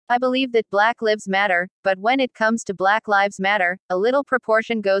I believe that Black lives matter, but when it comes to Black Lives Matter, a little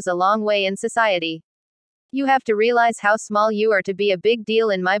proportion goes a long way in society. You have to realize how small you are to be a big deal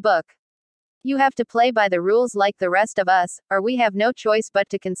in my book. You have to play by the rules like the rest of us, or we have no choice but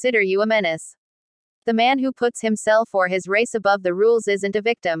to consider you a menace. The man who puts himself or his race above the rules isn't a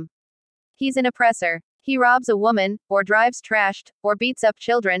victim. He's an oppressor. He robs a woman, or drives trashed, or beats up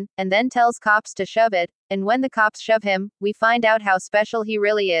children, and then tells cops to shove it, and when the cops shove him, we find out how special he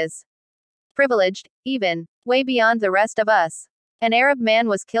really is. Privileged, even. Way beyond the rest of us. An Arab man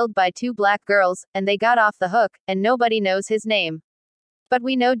was killed by 2 black girls, and they got off the hook, and nobody knows his name. But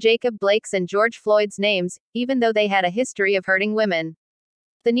we know Jacob Blake's and George Floyd's names, even though they had a history of hurting women.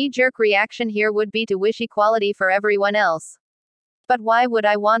 The knee-jerk reaction here would be to wish equality for everyone else. But why would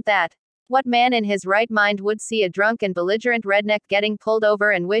I want that? What man in his right mind would see a drunk and belligerent redneck getting pulled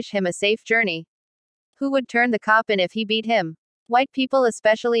over and wish him a safe journey? Who would turn the cop in if he beat him? White people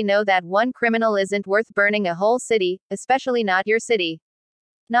especially know that one criminal isn't worth burning a whole city, especially not your city.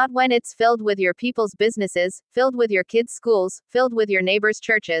 Not when it's filled with your people's businesses, filled with your kids' schools, filled with your neighbors'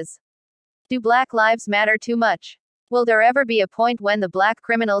 churches. Do Black lives matter too much? Will there ever be a point when the black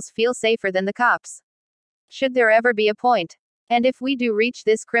criminals feel safer than the cops? Should there ever be a point? And if we do reach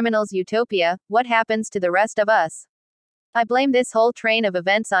this criminal's utopia, what happens to the rest of us? I blame this whole train of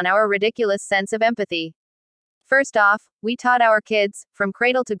events on our ridiculous sense of empathy. First off, we taught our kids, from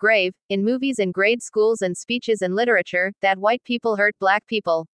cradle to grave, in movies and grade schools and speeches and literature, that white people hurt black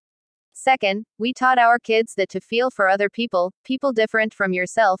people. Second, we taught our kids that to feel for other people, people different from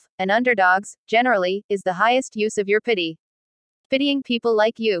yourself, and underdogs, generally, is the highest use of your pity. Pitying people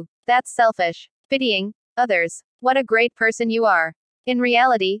like you. That's selfish. Pitying others. What a great person you are. In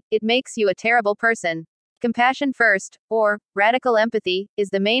reality, it makes you a terrible person. Compassion first, or radical empathy, is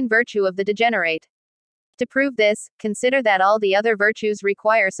the main virtue of the degenerate. To prove this, consider that all the other virtues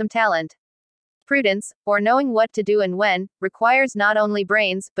require some talent. Prudence, or knowing what to do and when, requires not only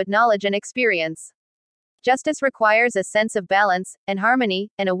brains, but knowledge and experience. Justice requires a sense of balance, and harmony,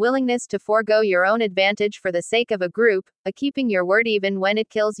 and a willingness to forego your own advantage for the sake of a group, a keeping your word even when it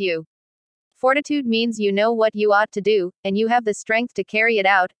kills you. Fortitude means you know what you ought to do, and you have the strength to carry it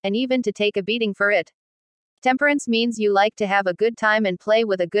out, and even to take a beating for it. Temperance means you like to have a good time and play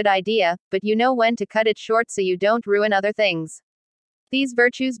with a good idea, but you know when to cut it short so you don't ruin other things. These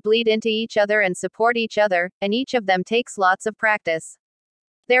virtues bleed into each other and support each other, and each of them takes lots of practice.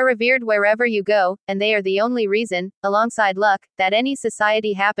 They're revered wherever you go, and they are the only reason, alongside luck, that any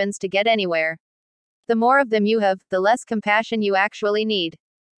society happens to get anywhere. The more of them you have, the less compassion you actually need.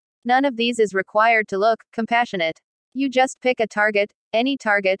 None of these is required to look compassionate. You just pick a target, any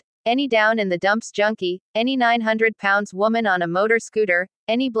down in the dumps junkie, any 900 pounds woman on a motor scooter,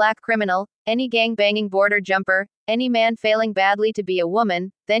 any black criminal, any gang-banging border jumper, any man failing badly to be a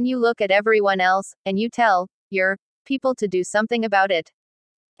woman, then you look at everyone else, and you tell your people to do something about it.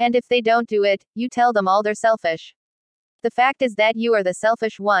 And if they don't do it, you tell them all they're selfish. The fact is that you are the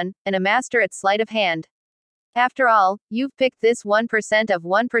selfish one, and a master at sleight of hand. After all, you've picked this 1% of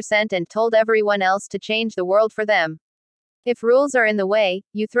 1% and told everyone else to change the world for them. If rules are in the way,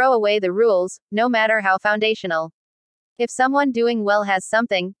 you throw away the rules, no matter how foundational. If someone doing well has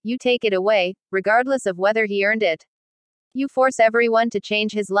something, you take it away, regardless of whether he earned it. You force everyone to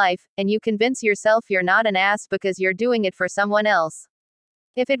change his life, and you convince yourself you're not an ass because you're doing it for someone else.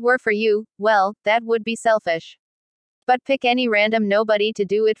 If it were for you, well, that would be selfish. But pick any random nobody to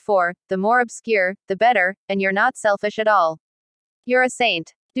do it for, the more obscure, the better, and you're not selfish at all. You're a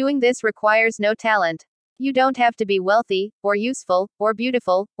saint. Doing this requires no talent. You don't have to be wealthy, or useful, or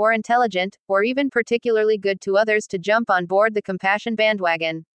beautiful, or intelligent, or even particularly good to others to jump on board the compassion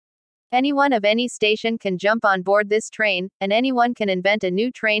bandwagon. Anyone of any station can jump on board this train, and anyone can invent a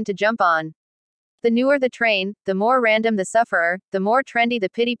new train to jump on. The newer the train, the more random the sufferer, the more trendy the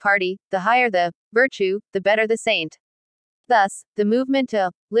pity party, the higher the virtue, the better the saint. Thus, the movement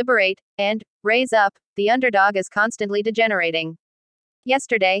to liberate and raise up the underdog is constantly degenerating.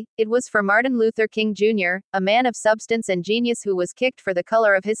 Yesterday, it was for Martin Luther King Jr., a man of substance and genius who was kicked for the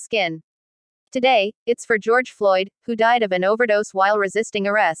color of his skin. Today, it's for George Floyd, who died of an overdose while resisting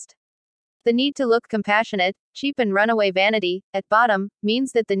arrest. The need to look compassionate, cheap and runaway vanity, at bottom,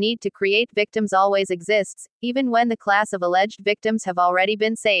 means that the need to create victims always exists, even when the class of alleged victims have already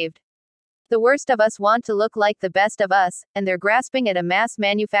been saved. The worst of us want to look like the best of us, and they're grasping at a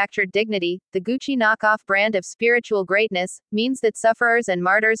mass-manufactured dignity. The Gucci knockoff brand of spiritual greatness means that sufferers and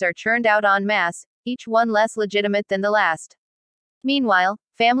martyrs are churned out en masse, each one less legitimate than the last. Meanwhile,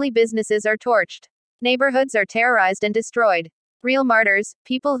 family businesses are torched. Neighborhoods are terrorized and destroyed. Real martyrs,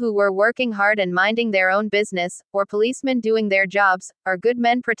 people who were working hard and minding their own business, or policemen doing their jobs, are good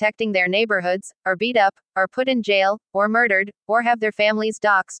men protecting their neighborhoods, are beat up, are put in jail, or murdered, or have their families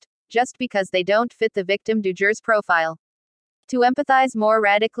doxxed, just because they don't fit the victim du jour's profile. To empathize more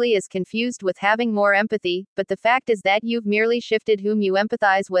radically is confused with having more empathy, but the fact is that you've merely shifted whom you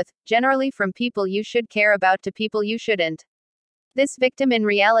empathize with, generally from people you should care about to people you shouldn't. This victim in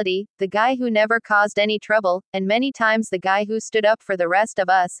reality, the guy who never caused any trouble, and many times the guy who stood up for the rest of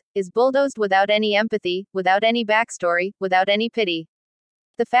us, is bulldozed without any empathy, without any backstory, without any pity.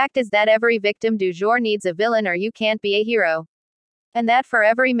 The fact is that every victim du jour needs a villain or you can't be a hero. And that for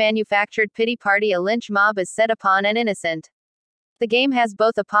every manufactured pity party a lynch mob is set upon an innocent. The game has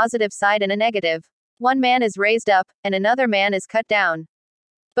both a positive side and a negative. One man is raised up, and another man is cut down.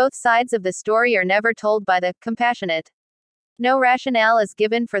 Both sides of the story are never told by the compassionate. No rationale is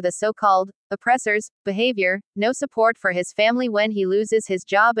given for the so-called oppressor's behavior, no support for his family when he loses his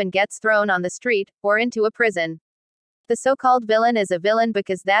job and gets thrown on the street, or into a prison. The so-called villain is a villain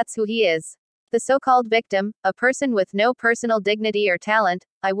because that's who he is. The so-called victim, a person with no personal dignity or talent,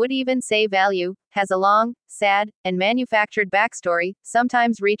 I would even say value, has a long, sad, and manufactured backstory,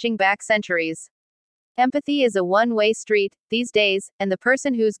 sometimes reaching back centuries. Empathy is a one-way street, these days, and the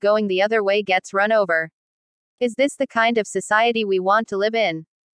person who's going the other way gets run over. Is this the kind of society we want to live in?